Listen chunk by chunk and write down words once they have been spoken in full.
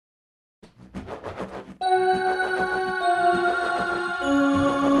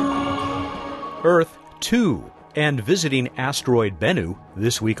Earth 2, and visiting asteroid Bennu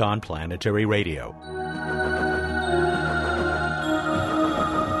this week on Planetary Radio.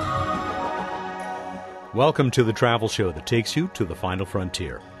 Welcome to the travel show that takes you to the final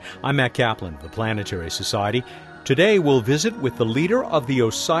frontier. I'm Matt Kaplan of the Planetary Society. Today we'll visit with the leader of the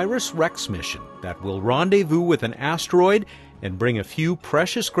OSIRIS-REx mission that will rendezvous with an asteroid and bring a few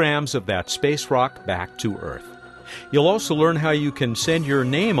precious grams of that space rock back to Earth. You'll also learn how you can send your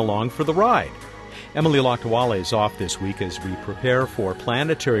name along for the ride. Emily Lakdawala is off this week as we prepare for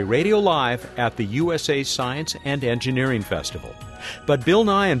Planetary Radio Live at the USA Science and Engineering Festival. But Bill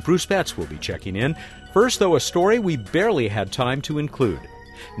Nye and Bruce Betts will be checking in. First, though, a story we barely had time to include.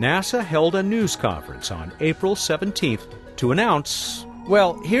 NASA held a news conference on April 17th to announce,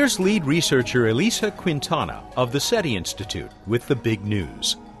 well, here's lead researcher Elisa Quintana of the SETI Institute with the big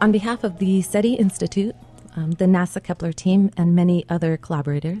news. On behalf of the SETI Institute, the NASA Kepler team, and many other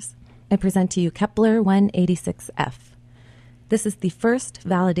collaborators, I present to you Kepler 186f. This is the first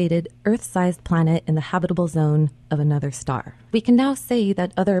validated Earth-sized planet in the habitable zone of another star. We can now say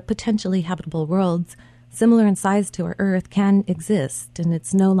that other potentially habitable worlds similar in size to our Earth can exist, and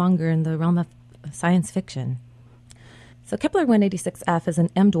it's no longer in the realm of science fiction. So Kepler 186f is an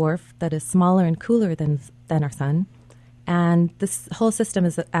M-dwarf that is smaller and cooler than our Sun, and this whole system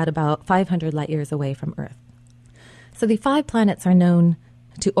is at about 500 light years away from Earth. So the 5 planets are known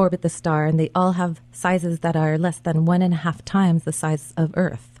to orbit the star, and they all have sizes that are less than 1.5 times the size of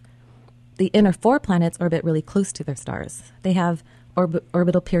Earth. The inner 4 planets orbit really close to their stars. They have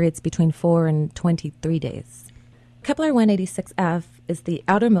orbital periods between 4 and 23 days. Kepler 186f is the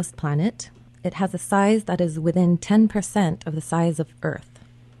outermost planet. It has a size that is within 10% of the size of Earth.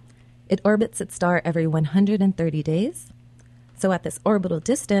 It orbits its star every 130 days. So at this orbital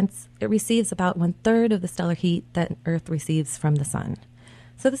distance, it receives about 1/3 of the stellar heat that Earth receives from the Sun.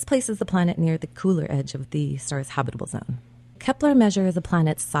 So this places the planet near the cooler edge of the star's habitable zone. Kepler measures a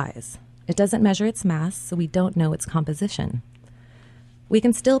planet's size. It doesn't measure its mass, so we don't know its composition. We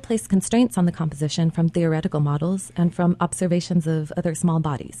can still place constraints on the composition from theoretical models and from observations of other small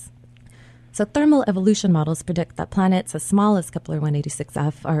bodies. So thermal evolution models predict that planets as small as Kepler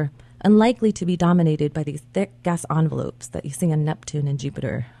 186f are unlikely to be dominated by these thick gas envelopes that you see on Neptune and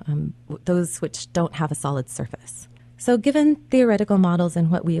Jupiter, those which don't have a solid surface. So given theoretical models and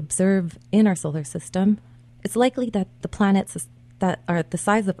what we observe in our solar system, it's likely that the planets that are at the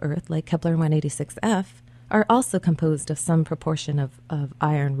size of Earth, like Kepler 186f, are also composed of some proportion of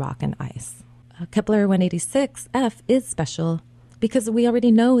iron, rock, and ice. Kepler 186f is special because we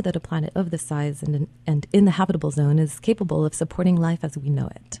already know that a planet of this size and in the habitable zone is capable of supporting life as we know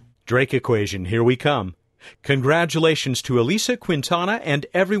it. Drake equation, here we come. Congratulations to Elisa Quintana and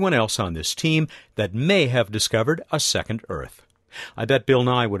everyone else on this team that may have discovered a second Earth. I bet Bill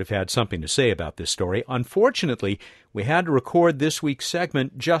Nye would have had something to say about this story. Unfortunately, we had to record this week's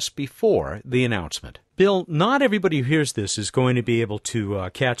segment just before the announcement. Bill, not everybody who hears this is going to be able to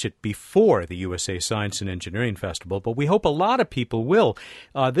catch it before the USA Science and Engineering Festival, but we hope a lot of people will.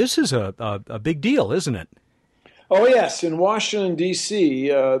 This is a big deal, isn't it? Oh, yes. In Washington, D.C.,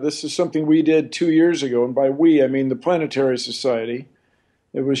 this is something we did 2 years ago, and by we, I mean the Planetary Society.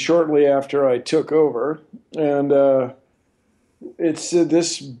 It was shortly after I took over, and it's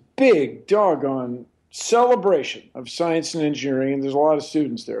this big doggone celebration of science and engineering, and there's a lot of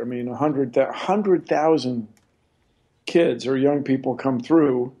students there. I mean, 100,000 kids or young people come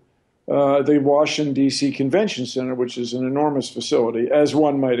through the Washington, D.C. Convention Center, which is an enormous facility, as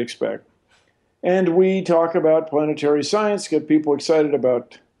one might expect. And we talk about planetary science, get people excited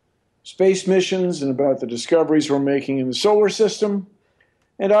about space missions and about the discoveries we're making in the solar system.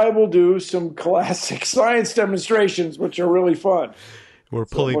 And I will do some classic science demonstrations, which are really fun. I'm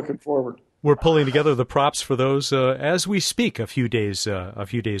looking forward. We're pulling together the props for those as we speak a few days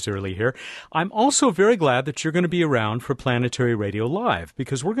early here. I'm also very glad that you're going to be around for Planetary Radio Live,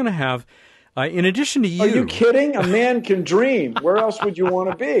 because we're going to have, in addition to you... Are you kidding? A man can dream. Where else would you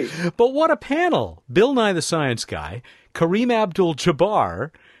want to be? But what a panel. Bill Nye the Science Guy, Kareem Abdul-Jabbar,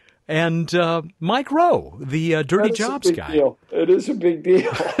 and Mike Rowe, the Dirty Jobs guy. Deal. It is a big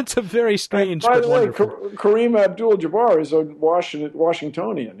deal. It's a very strange but wonderful. Kareem Abdul-Jabbar is a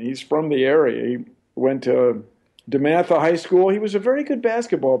Washingtonian. He's from the area. He went to DeMatha High School. He was a very good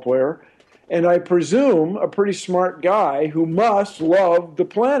basketball player, and I presume a pretty smart guy who must love the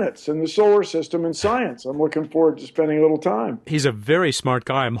planets and the solar system and science. I'm looking forward to spending a little time. He's a very smart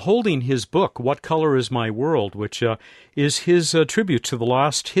guy. I'm holding his book, What Color is My World, which is his tribute to the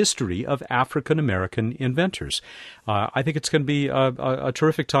lost history of African-American inventors. I think it's going to be a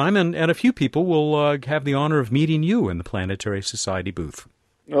terrific time, and a few people will have the honor of meeting you in the Planetary Society booth.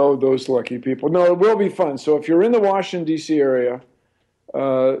 Oh, those lucky people. No, it will be fun. So if you're in the Washington, D.C. area,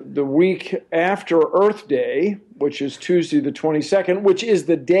 the week after Earth Day, which is Tuesday the 22nd, which is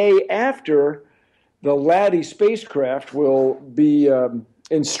the day after the Laddie spacecraft will be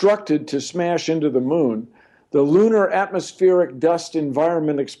instructed to smash into the moon, the Lunar Atmospheric Dust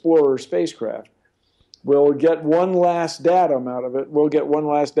Environment Explorer spacecraft will get one last datum out of it. We'll get one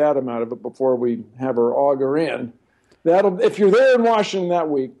last datum out of it before we have her auger in. If you're there in Washington that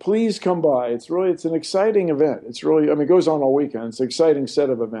week, please come by. It's an exciting event. It goes on all weekend. It's an exciting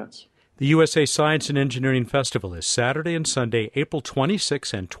set of events. The USA Science and Engineering Festival is Saturday and Sunday, April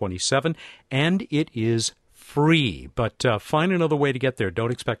 26 and 27, and it is free. But find another way to get there.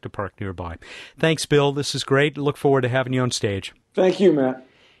 Don't expect to park nearby. Thanks, Bill. This is great. Look forward to having you on stage. Thank you, Matt.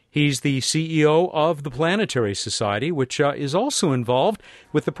 He's the CEO of the Planetary Society, which is also involved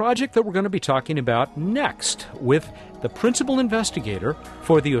with the project that we're going to be talking about next, with the principal investigator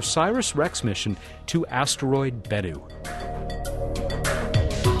for the OSIRIS-REx mission to asteroid Bennu.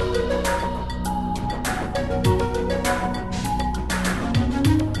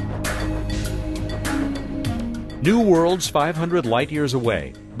 New worlds 500 light years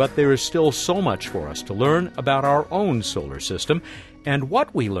away, but there is still so much for us to learn about our own solar system, and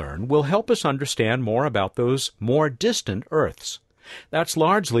what we learn will help us understand more about those more distant Earths. That's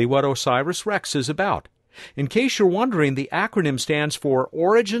largely what OSIRIS-REx is about. In case you're wondering, the acronym stands for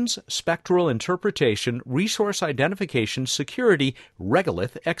Origins, Spectral Interpretation, Resource Identification, Security,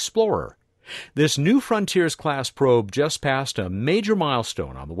 Regolith Explorer. This New Frontiers class probe just passed a major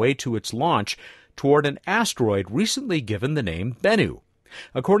milestone on the way to its launch toward an asteroid recently given the name Bennu.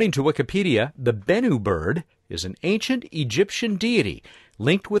 According to Wikipedia, the Bennu bird is an ancient Egyptian deity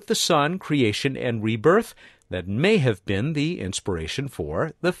linked with the sun, creation, and rebirth that may have been the inspiration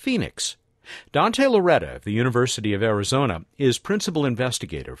for the Phoenix. Dante Loretta of the University of Arizona is principal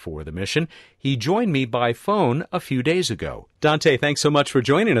investigator for the mission. He joined me by phone a few days ago. Dante, thanks so much for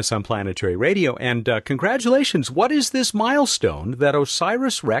joining us on Planetary Radio, and congratulations. What is this milestone that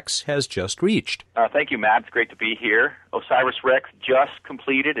OSIRIS-REx has just reached? Thank you, Matt. It's great to be here. OSIRIS-REx just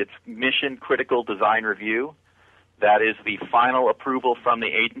completed its Mission Critical Design Review. That is the final approval from the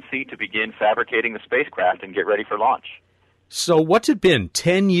agency to begin fabricating the spacecraft and get ready for launch. So what's it been,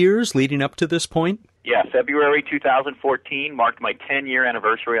 10 years leading up to this point? Yeah, February 2014 marked my 10-year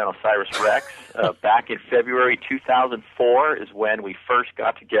anniversary on OSIRIS-REx. Back in February 2004 is when we first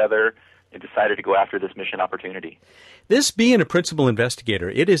got together and decided to go after this mission opportunity. This being a principal investigator,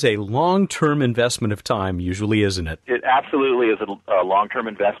 it is a long-term investment of time, usually, isn't it? It absolutely is a long-term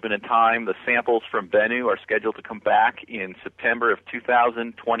investment in time. The samples from Bennu are scheduled to come back in September of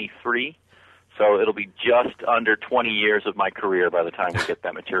 2023. So it'll be just under 20 years of my career by the time we get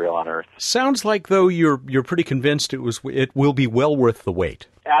that material on Earth. Sounds like, though, you're pretty convinced it will be well worth the wait.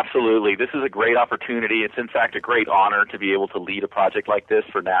 Absolutely. This is a great opportunity. It's, in fact, a great honor to be able to lead a project like this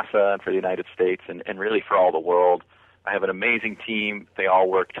for NASA and for the United States and really for all the world. I have an amazing team. They all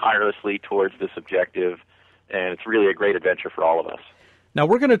work tirelessly towards this objective, and it's really a great adventure for all of us. Now,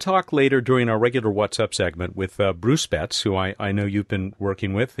 we're going to talk later during our regular What's Up segment with Bruce Betts, who I know you've been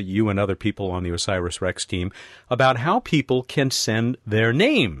working with, you and other people on the OSIRIS-REx team, about how people can send their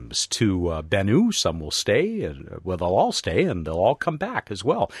names to Bennu. Some will stay, well, they'll all stay, and they'll all come back as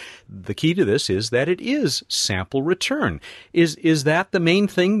well. The key to this is that it is sample return. Is that the main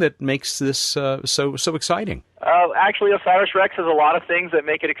thing that makes this so exciting? Actually, OSIRIS-REx has a lot of things that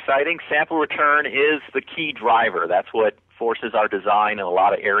make it exciting. Sample return is the key driver. That's what forces our design in a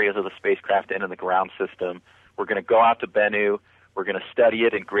lot of areas of the spacecraft and in the ground system. We're going to go out to Bennu. We're going to study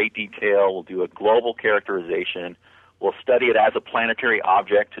it in great detail. We'll do a global characterization. We'll study it as a planetary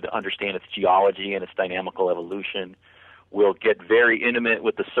object to understand its geology and its dynamical evolution. We'll get very intimate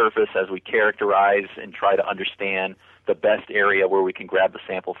with the surface as we characterize and try to understand the best area where we can grab the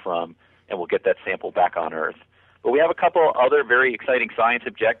sample from, and we'll get that sample back on Earth. But we have a couple other very exciting science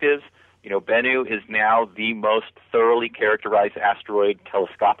objectives. You know, Bennu is now the most thoroughly characterized asteroid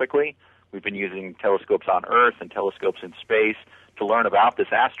telescopically. We've been using telescopes on Earth and telescopes in space to learn about this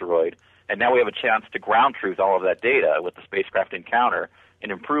asteroid, and now we have a chance to ground truth all of that data with the spacecraft encounter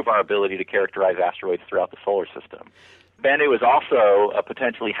and improve our ability to characterize asteroids throughout the solar system. Bennu is also a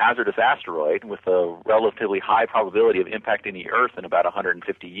potentially hazardous asteroid with a relatively high probability of impacting the Earth in about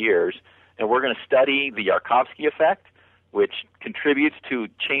 150 years, and we're going to study the Yarkovsky effect, which contributes to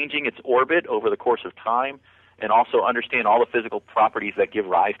changing its orbit over the course of time, and also understand all the physical properties that give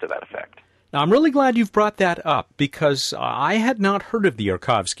rise to that effect. Now, I'm really glad you've brought that up, because I had not heard of the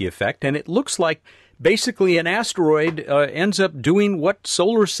Yarkovsky effect, and it looks like basically an asteroid ends up doing what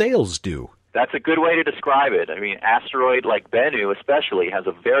solar sails do. That's a good way to describe it. I mean, asteroid like Bennu especially has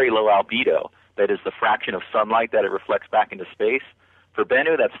a very low albedo. That is the fraction of sunlight that it reflects back into space. For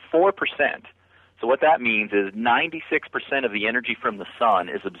Bennu, that's 4%. So what that means is 96% of the energy from the sun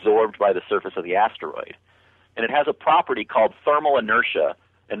is absorbed by the surface of the asteroid. And it has a property called thermal inertia,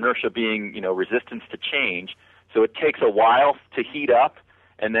 inertia being, resistance to change. So it takes a while to heat up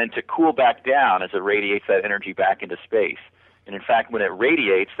and then to cool back down as it radiates that energy back into space. And in fact, when it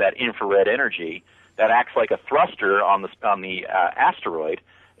radiates that infrared energy, that acts like a thruster on the asteroid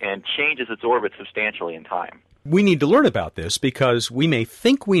and changes its orbit substantially in time. We need to learn about this because we may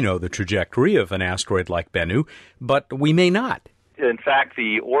think we know the trajectory of an asteroid like Bennu, but we may not. In fact,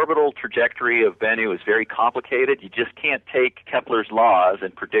 the orbital trajectory of Bennu is very complicated. You just can't take Kepler's laws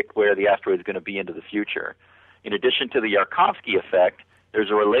and predict where the asteroid is going to be into the future. In addition to the Yarkovsky effect, there's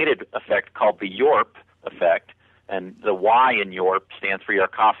a related effect called the Yorp effect, and the Y in Yorp stands for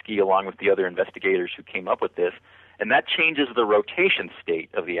Yarkovsky along with the other investigators who came up with this, and that changes the rotation state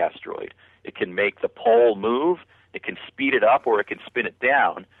of the asteroid. It can make the pole move, it can speed it up, or it can spin it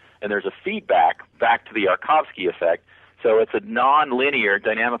down, and there's a feedback back to the Yarkovsky effect. So it's a non-linear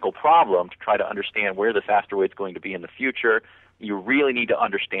dynamical problem to try to understand where this asteroid is going to be in the future. You really need to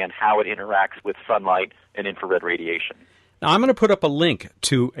understand how it interacts with sunlight and infrared radiation. Now, I'm going to put up a link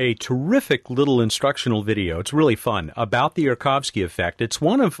to a terrific little instructional video. It's really fun about the Yarkovsky effect. It's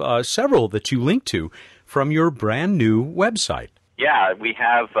one of several that you link to from your brand new website. Yeah, we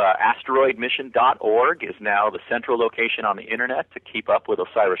have asteroidmission.org is now the central location on the Internet to keep up with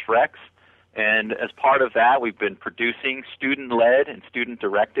OSIRIS-REx. And as part of that, we've been producing student-led and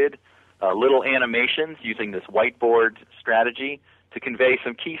student-directed little animations using this whiteboard strategy to convey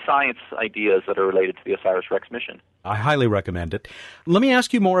some key science ideas that are related to the OSIRIS-REx mission. I highly recommend it. Let me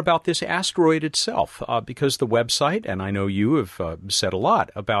ask you more about this asteroid itself, because the website, and I know you have said a lot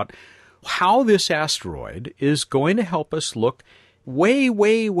about how this asteroid is going to help us look way,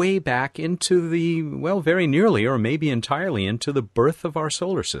 way, way back into the, very nearly or maybe entirely into the birth of our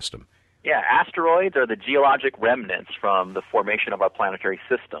solar system. Yeah, asteroids are the geologic remnants from the formation of our planetary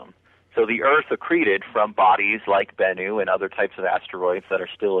system. So the Earth accreted from bodies like Bennu and other types of asteroids that are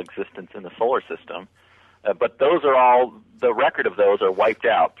still in existence in the solar system. But those are all, the record of those are wiped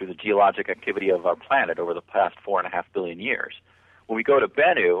out through the geologic activity of our planet over the past 4.5 billion years. When we go to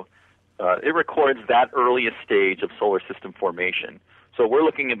Bennu, it records that earliest stage of solar system formation. So we're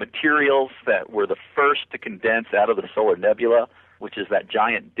looking at materials that were the first to condense out of the solar nebula, which is that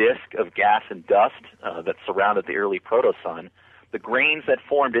giant disk of gas and dust that surrounded the early protosun. The grains that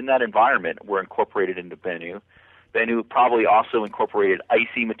formed in that environment were incorporated into Bennu. Bennu probably also incorporated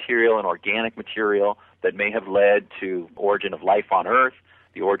icy material and organic material that may have led to origin of life on Earth,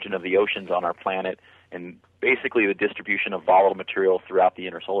 the origin of the oceans on our planet, and basically the distribution of volatile material throughout the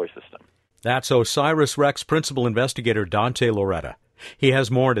inner solar system. That's OSIRIS-REx principal investigator Dante Lauretta. He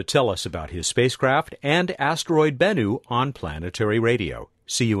has more to tell us about his spacecraft and asteroid Bennu on Planetary Radio.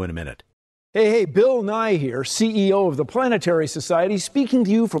 See you in a minute. Hey, Bill Nye here, CEO of the Planetary Society, speaking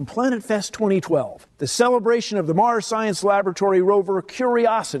to you from PlanetFest 2012, the celebration of the Mars Science Laboratory rover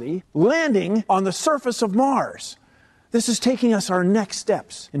Curiosity landing on the surface of Mars. This is taking us our next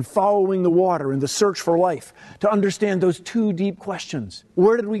steps in following the water in the search for life to understand those two deep questions.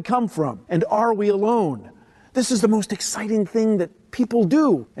 Where did we come from, and are we alone? This is the most exciting thing that people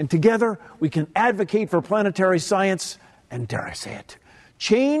do, and together we can advocate for planetary science and, dare I say it,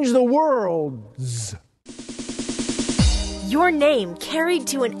 change the world. Your name carried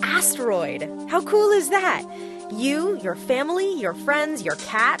to an asteroid. How cool is that? You, your family, your friends, your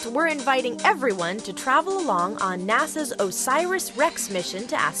cat, we're inviting everyone to travel along on NASA's OSIRIS-REx mission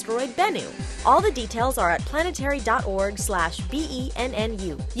to asteroid Bennu. All the details are at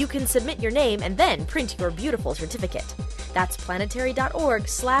planetary.org/BENNU. You can submit your name and then print your beautiful certificate. That's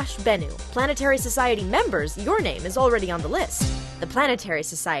planetary.org/Bennu. Planetary Society members, your name is already on the list. The Planetary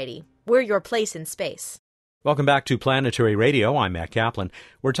Society. We're your place in space. Welcome back to Planetary Radio. I'm Matt Kaplan.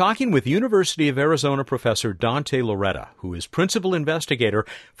 We're talking with University of Arizona professor Dante Lauretta, who is principal investigator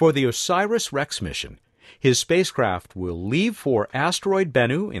for the OSIRIS-REx mission. His spacecraft will leave for asteroid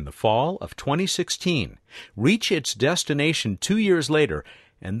Bennu in the fall of 2016, reach its destination 2 years later,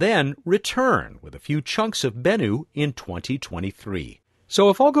 and then return with a few chunks of Bennu in 2023. So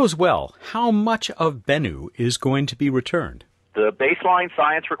if all goes well, how much of Bennu is going to be returned? The baseline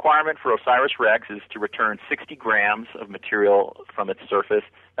science requirement for OSIRIS-REx is to return 60 grams of material from its surface.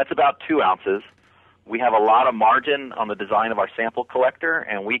 That's about 2 ounces. We have a lot of margin on the design of our sample collector,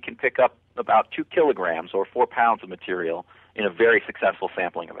 and we can pick up about 2 kilograms or 4 pounds of material in a very successful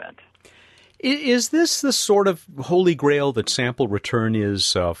sampling event. Is this the sort of holy grail that sample return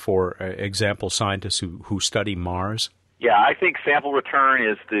is for example, scientists who study Mars? Yeah, I think sample return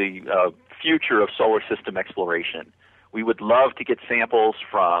is the future of solar system exploration. We would love to get samples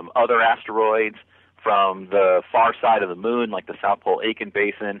from other asteroids, from the far side of the moon, like the South Pole Aitken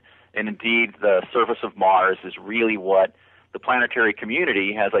Basin, and indeed the surface of Mars is really what the planetary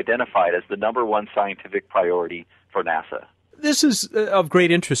community has identified as the number one scientific priority for NASA. This is of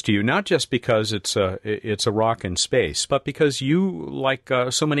great interest to you, not just because it's a rock in space, but because you, like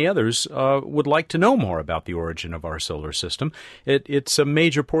so many others, would like to know more about the origin of our solar system. It's a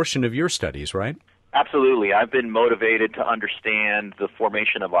major portion of your studies, right? Absolutely. I've been motivated to understand the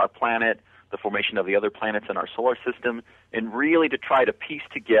formation of our planet, the formation of the other planets in our solar system, and really to try to piece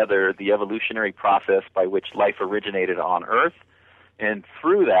together the evolutionary process by which life originated on Earth, and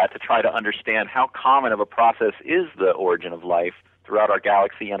through that to try to understand how common of a process is the origin of life throughout our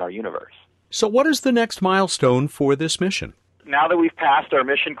galaxy and our universe. So what is the next milestone for this mission? Now that we've passed our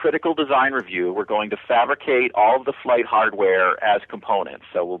mission critical design review, we're going to fabricate all of the flight hardware as components.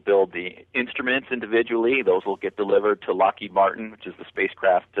 So we'll build the instruments individually. Those will get delivered to Lockheed Martin, which is the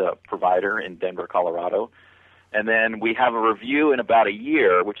spacecraft provider in Denver, Colorado. And then we have a review in about a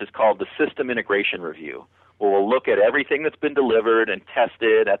year, which is called the System Integration Review, where we'll look at everything that's been delivered and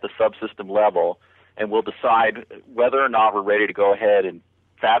tested at the subsystem level, and we'll decide whether or not we're ready to go ahead and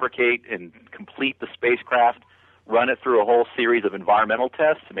fabricate and complete the spacecraft, run it through a whole series of environmental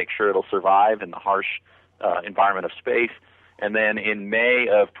tests to make sure it'll survive in the harsh environment of space, and then in May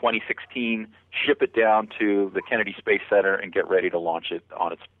of 2016, ship it down to the Kennedy Space Center and get ready to launch it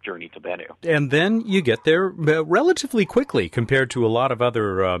on its journey to Bennu. And then you get there relatively quickly compared to a lot of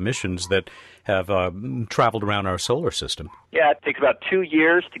other missions that have traveled around our solar system. Yeah, it takes about 2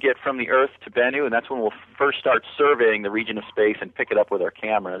 years to get from the Earth to Bennu, and that's when we'll first start surveying the region of space and pick it up with our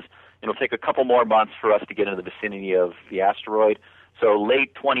cameras. It'll take a couple more months for us to get into the vicinity of the asteroid. So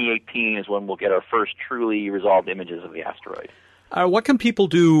late 2018 is when we'll get our first truly resolved images of the asteroid. What can people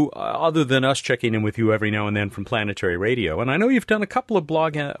do other than us checking in with you every now and then from Planetary Radio? And I know you've done a couple of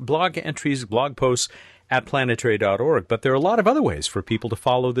blog entries, blog posts at planetary.org, but there are a lot of other ways for people to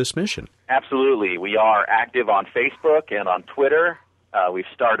follow this mission. Absolutely. We are active on Facebook and on Twitter. We've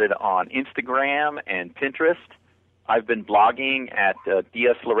started on Instagram and Pinterest. I've been blogging at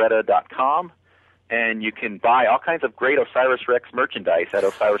dsloretta.com. And you can buy all kinds of great OSIRIS-REx merchandise at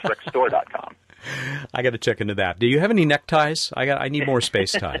osirisrexstore.com. I got to check into that. Do you have any neckties? I need more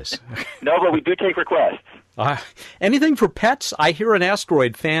space ties. No, but we do take requests. Anything for pets? I hear an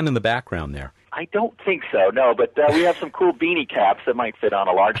asteroid fan in the background there. I don't think so, no, but we have some cool beanie caps that might fit on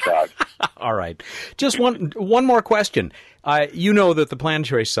a large dog. All right. Just one more question. You know that the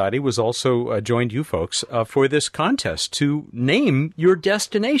Planetary Society was also joined you folks for this contest to name your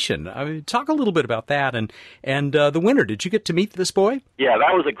destination. Talk a little bit about that and the winner. Did you get to meet this boy? Yeah,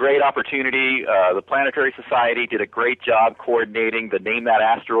 that was a great opportunity. The Planetary Society did a great job coordinating the Name That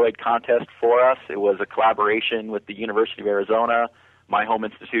Asteroid contest for us. It was a collaboration with the University of Arizona, my home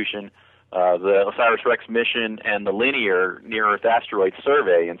institution, the OSIRIS-REx mission, and the Linear Near-Earth Asteroid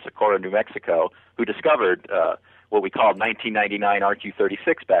Survey in Socorro, New Mexico, who discovered what we called 1999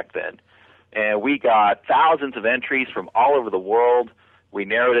 RQ-36 back then. And we got thousands of entries from all over the world. We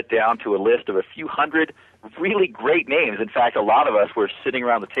narrowed it down to a list of a few hundred really great names. In fact, a lot of us were sitting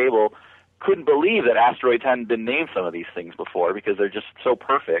around the table, couldn't believe that asteroids hadn't been named some of these things before because they're just so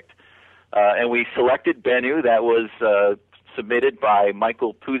perfect. And we selected Bennu. That was submitted by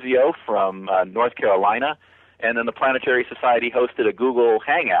Michael Puzio from North Carolina. And then the Planetary Society hosted a Google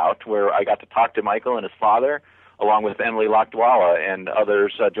Hangout where I got to talk to Michael and his father, along with Emily Lakdawala and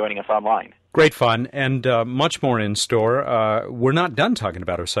others joining us online. Great fun, and much more in store. We're not done talking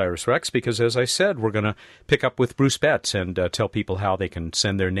about OSIRIS-REx because, as I said, we're going to pick up with Bruce Betts and tell people how they can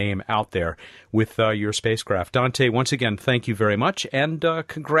send their name out there with your spacecraft. Dante, once again, thank you very much, and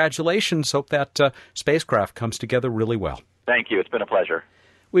congratulations. Hope that spacecraft comes together really well. Thank you. It's been a pleasure.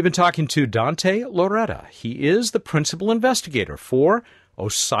 We've been talking to Dante Loretta. He is the principal investigator for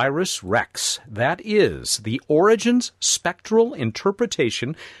OSIRIS-REx. That is the Origins Spectral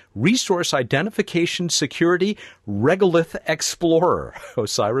Interpretation Resource Identification Security Regolith Explorer.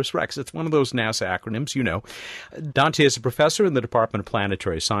 OSIRIS-REx. It's one of those NASA acronyms, you know. Dante is a professor in the Department of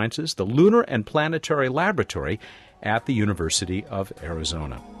Planetary Sciences, the Lunar and Planetary Laboratory at the University of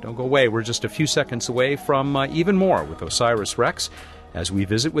Arizona. Don't go away. We're just a few seconds away from even more with OSIRIS-REx as we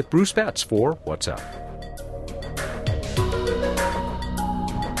visit with Bruce Betts for What's Up.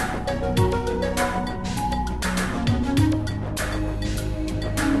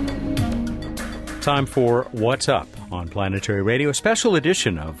 Time for What's Up on Planetary Radio, a special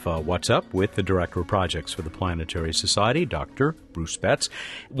edition of What's Up with the Director of Projects for the Planetary Society, Dr. Bruce Betts.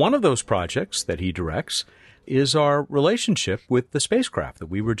 One of those projects that he directs is our relationship with the spacecraft that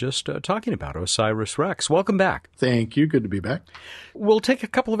we were just talking about, OSIRIS-REx. Welcome back. Thank you. Good to be back. We'll take a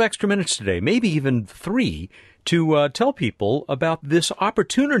couple of extra minutes today, maybe even 3, to tell people about this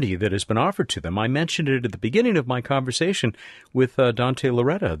opportunity that has been offered to them. I mentioned it at the beginning of my conversation with Dante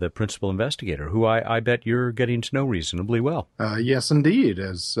Loretta, the principal investigator, who I bet you're getting to know reasonably well. Yes, indeed.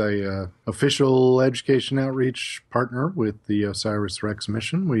 As a official education outreach partner with the OSIRIS-REx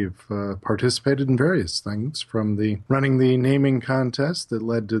mission, we've participated in various things, from running the naming contest that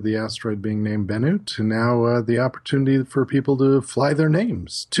led to the asteroid being named Bennu, to now the opportunity for people to fly their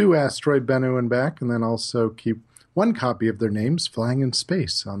names to asteroid Bennu and back, and then also keep one copy of their names flying in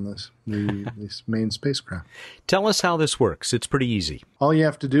space on this main spacecraft. Tell us how this works. It's pretty easy. All you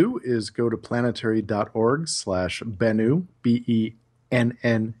have to do is go to planetary.org/Bennu,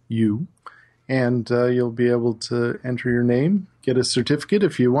 BENNU, and you'll be able to enter your name, get a certificate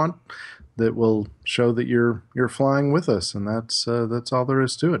if you want, that will show that you're flying with us, and that's all there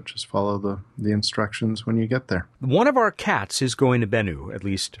is to it. Just follow the instructions when you get there. One of our cats is going to Bennu, at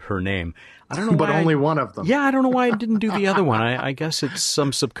least her name. I don't know but why only one of them. Yeah, I don't know why I didn't do the other one. I guess it's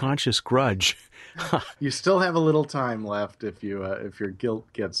some subconscious grudge. You still have a little time left if your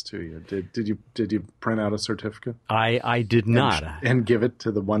guilt gets to you. Did you print out a certificate? I did not. And give it to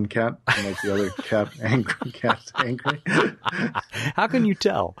the one cat to make the other cat angry. How can you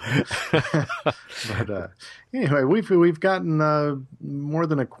tell? But anyway, we've gotten more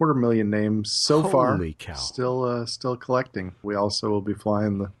than 250,000 names so far. Holy cow! Still collecting. We also will be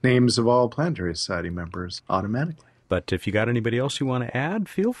flying the names of all Planetary Society members automatically. But if you got anybody else you want to add,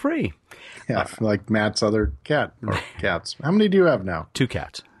 feel free. Yeah, like Matt's other cat or cats. How many do you have now? 2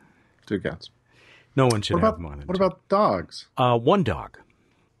 cats. 2 cats. No one should have more than 2. What about dogs? 1 dog.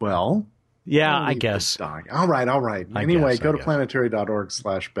 Well, yeah, I guess. Dog. All right. Anyway, go to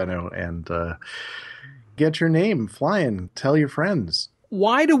planetary.org/Bennu and get your name flying. Tell your friends.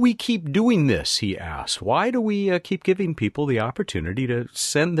 Why do we keep doing this, he asks. Why do we keep giving people the opportunity to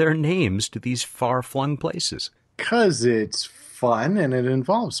send their names to these far-flung places? Because it's fun and it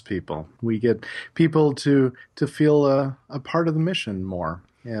involves people. We get people to feel a part of the mission more.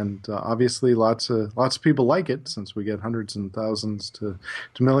 And obviously lots of people like it, since we get hundreds and thousands to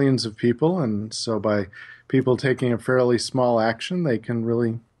millions of people. And so by people taking a fairly small action, they can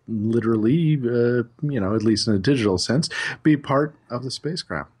really literally, at least in a digital sense, be part of the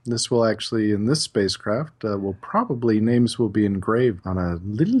spacecraft. This will actually, in this spacecraft, names will be engraved on a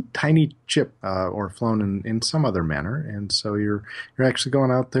little tiny chip or flown in some other manner. And so you're actually going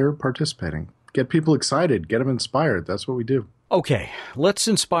out there participating. Get people excited, get them inspired. That's what we do. Okay, let's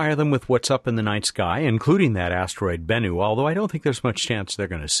inspire them with what's up in the night sky, including that asteroid Bennu, although I don't think there's much chance they're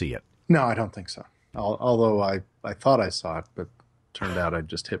going to see it. No, I don't think so. Although I thought I saw it, but turned out I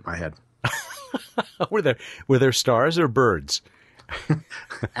just hit my head. Were there stars or birds?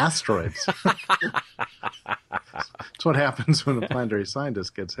 Asteroids. That's what happens when a planetary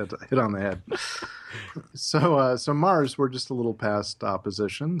scientist gets hit on the head. So Mars, we're just a little past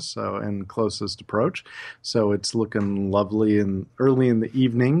opposition, and closest approach. So it's looking lovely and early in the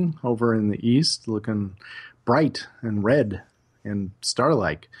evening over in the east, looking bright and red and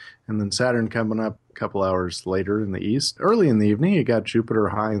star-like. And then Saturn coming up a couple hours later in the east. Early in the evening, you got Jupiter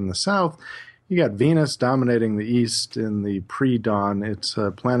high in the south. You got Venus dominating the east in the pre-dawn. It's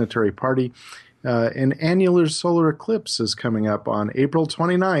a planetary party. An annular solar eclipse is coming up on April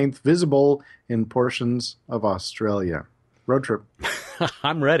 29th, visible in portions of Australia. Road trip.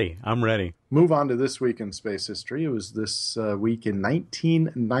 I'm ready. Move on to this week in space history. It was this week in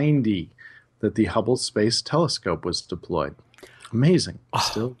 1990 that the Hubble Space Telescope was deployed. Amazing.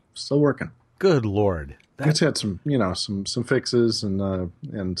 Still working. Good Lord. It's had some fixes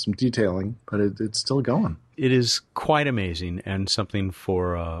and some detailing, but it's still going. It is quite amazing and something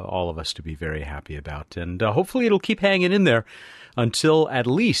for all of us to be very happy about. And hopefully it'll keep hanging in there until at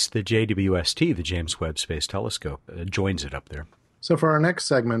least the JWST, the James Webb Space Telescope, joins it up there. So for our next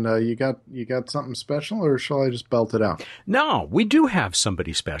segment, you got something special, or shall I just belt it out? No, we do have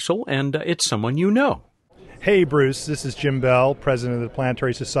somebody special, and it's someone you know. Hey, Bruce, this is Jim Bell, president of the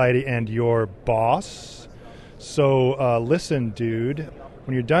Planetary Society and your boss. So listen, dude,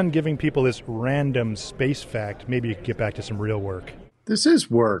 when you're done giving people this random space fact, maybe you can get back to some real work. This is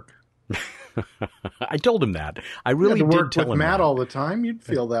work. I told him that. I really did work tell with him Matt that. all the time. You'd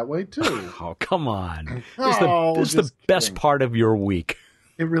feel that way, too. Oh, come on. Oh, This is the best kidding. part of your week.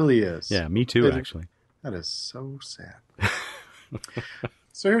 It really is. Yeah, me too, actually. That is so sad.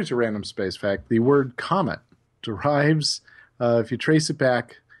 So here's your random space fact. The word comet derives, if you trace it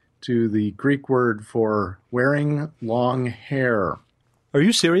back, to the Greek word for wearing long hair. Are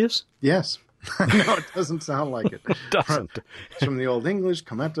you serious? Yes. No, it doesn't sound like it. It doesn't. It's from the Old English,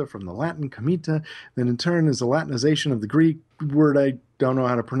 cometa, from the Latin comita, then in turn is a Latinization of the Greek word I don't know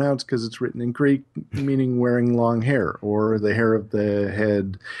how to pronounce because it's written in Greek, meaning wearing long hair, or the hair of the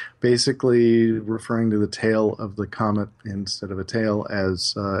head, basically referring to the tail of the comet instead of a tail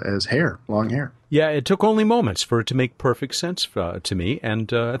as hair, long hair. Yeah, it took only moments for it to make perfect sense to me, and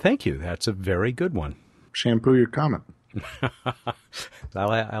thank you. That's a very good one. Shampoo your comet.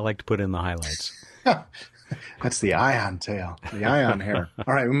 I like to put in the highlights. That's the ion tail, the ion hair.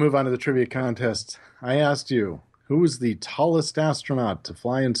 All right, we move on to the trivia contest. I asked you, who was the tallest astronaut to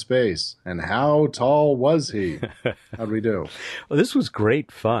fly in space, and how tall was he? How'd we do? Well, this was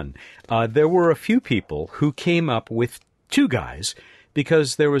great fun. There were a few people who came up with two guys,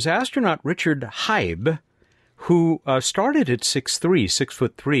 because there was astronaut Richard Hybe, who started at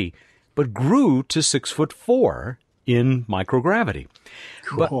 6'3", but grew to 6'4" in microgravity.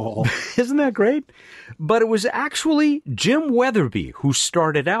 Cool. But, isn't that great? But it was actually Jim Weatherby who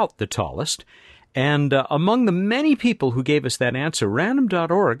started out the tallest. And among the many people who gave us that answer,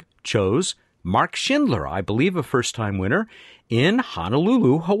 Random.org chose Mark Schindler, I believe a first-time winner, in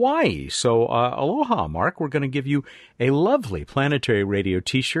Honolulu, Hawaii. So aloha, Mark. We're going to give you a lovely Planetary Radio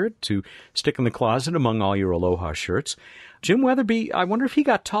T-shirt to stick in the closet among all your aloha shirts. Jim Weatherby, I wonder if he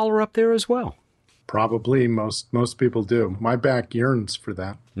got taller up there as well. Probably. Most people do. My back yearns for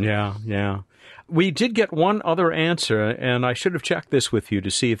that. Yeah. We did get one other answer, and I should have checked this with you to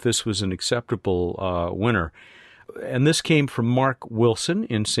see if this was an acceptable winner. And this came from Mark Wilson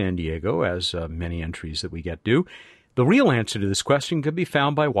in San Diego, as many entries that we get do. The real answer to this question could be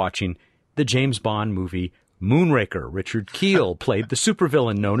found by watching the James Bond movie Moonraker. Richard Kiel played the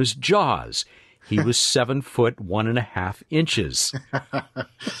supervillain known as Jaws. He was 7'1.5"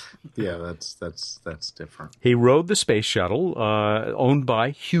 Yeah, that's different. He rode the space shuttle owned by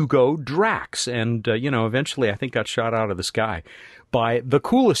Hugo Drax, and eventually I think got shot out of the sky by the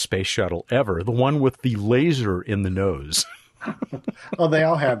coolest space shuttle ever, the one with the laser in the nose. Oh, they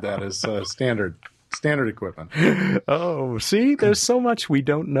all have that as standard equipment. Oh, see, there's so much we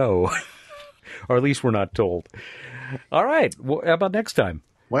don't know, or at least we're not told. All right, well, how about next time?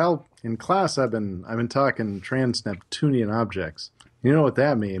 Well, in class, I've been talking trans-Neptunian objects. You know what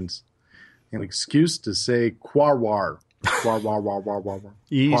that means? An excuse to say quar-war. Easy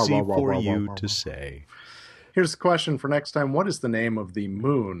for you to say. Here's the question for next time. What is the name of the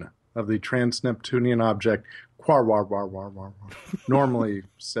moon of the trans-Neptunian object quar-war? Normally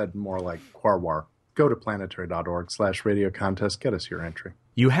said more like quar-war. Go to planetary.org/radio contest. Get us your entry.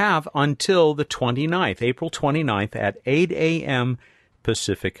 You have until the 29th, April 29th at 8 a.m.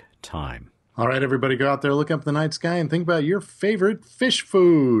 Pacific time. All right, everybody, go out there, look up the night sky, and think about your favorite fish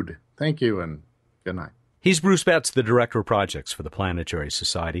food. Thank you, and good night. He's Bruce Betts, the Director of Projects for the Planetary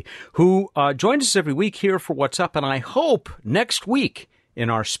Society, who joins us every week here for What's Up, and I hope next week in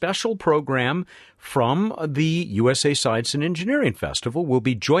our special program from the USA Science and Engineering Festival will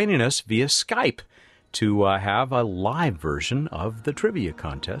be joining us via Skype to have a live version of the trivia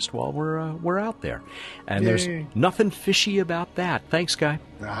contest while we're out there. And There's nothing fishy about that. Thanks, Guy.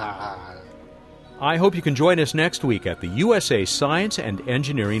 I hope you can join us next week at the USA Science and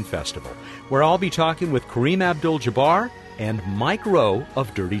Engineering Festival, where I'll be talking with Kareem Abdul-Jabbar and Mike Rowe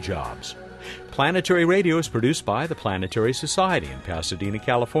of Dirty Jobs. Planetary Radio is produced by the Planetary Society in Pasadena,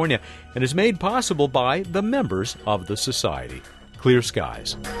 California, and is made possible by the members of the Society. Clear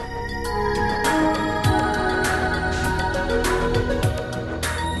skies.